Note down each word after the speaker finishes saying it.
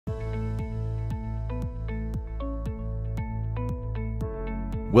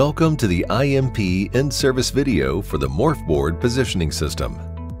Welcome to the IMP in-service video for the Morphboard positioning system.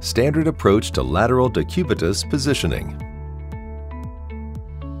 Standard approach to lateral decubitus positioning.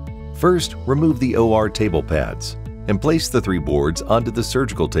 First, remove the OR table pads and place the 3 boards onto the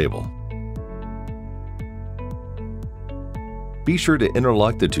surgical table. Be sure to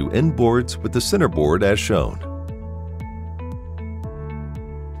interlock the 2 end boards with the center board as shown.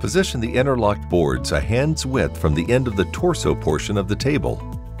 Position the interlocked boards a hand's width from the end of the torso portion of the table.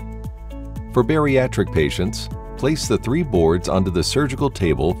 For bariatric patients, place the 3 boards onto the surgical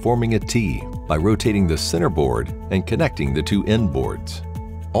table forming a T by rotating the center board and connecting the 2 end boards.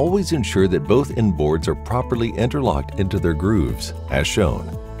 Always ensure that both end boards are properly interlocked into their grooves, as shown.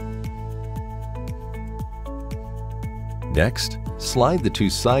 Next, slide the 2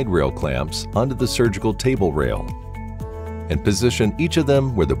 side rail clamps onto the surgical table rail and position each of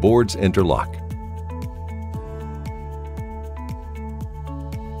them where the boards interlock.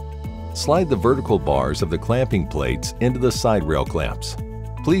 Slide the vertical bars of the clamping plates into the side rail clamps.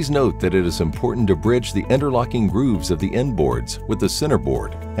 Please note that it is important to bridge the interlocking grooves of the end boards with the center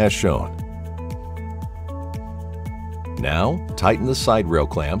board, as shown. Now, tighten the side rail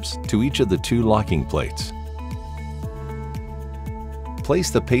clamps to each of the 2 locking plates.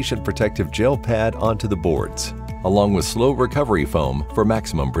 Place the patient protective gel pad onto the boards, along with slow recovery foam for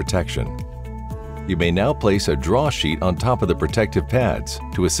maximum protection. You may now place a draw sheet on top of the protective pads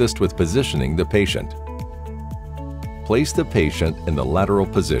to assist with positioning the patient. Place the patient in the lateral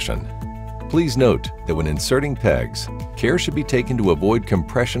position. Please note that when inserting pegs, care should be taken to avoid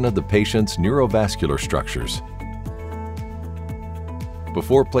compression of the patient's neurovascular structures.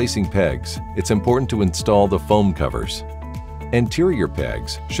 Before placing pegs, it's important to install the foam covers. Anterior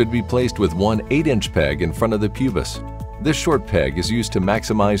pegs should be placed with one 8-inch peg in front of the pubis. This short peg is used to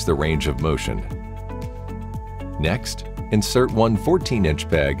maximize the range of motion. Next, insert one 14-inch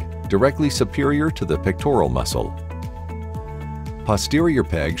peg directly superior to the pectoral muscle. Posterior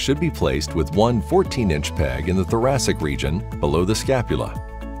peg should be placed with one 14-inch peg in the thoracic region below the scapula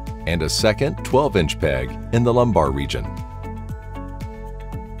and a second 12-inch peg in the lumbar region.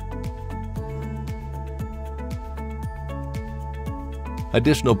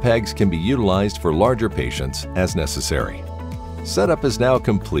 Additional pegs can be utilized for larger patients as necessary. Setup is now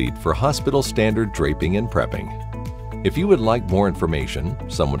complete for hospital standard draping and prepping. If you would like more information,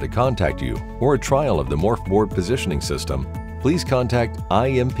 someone to contact you, or a trial of the Morphboard positioning system, please contact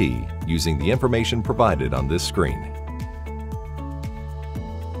IMP using the information provided on this screen.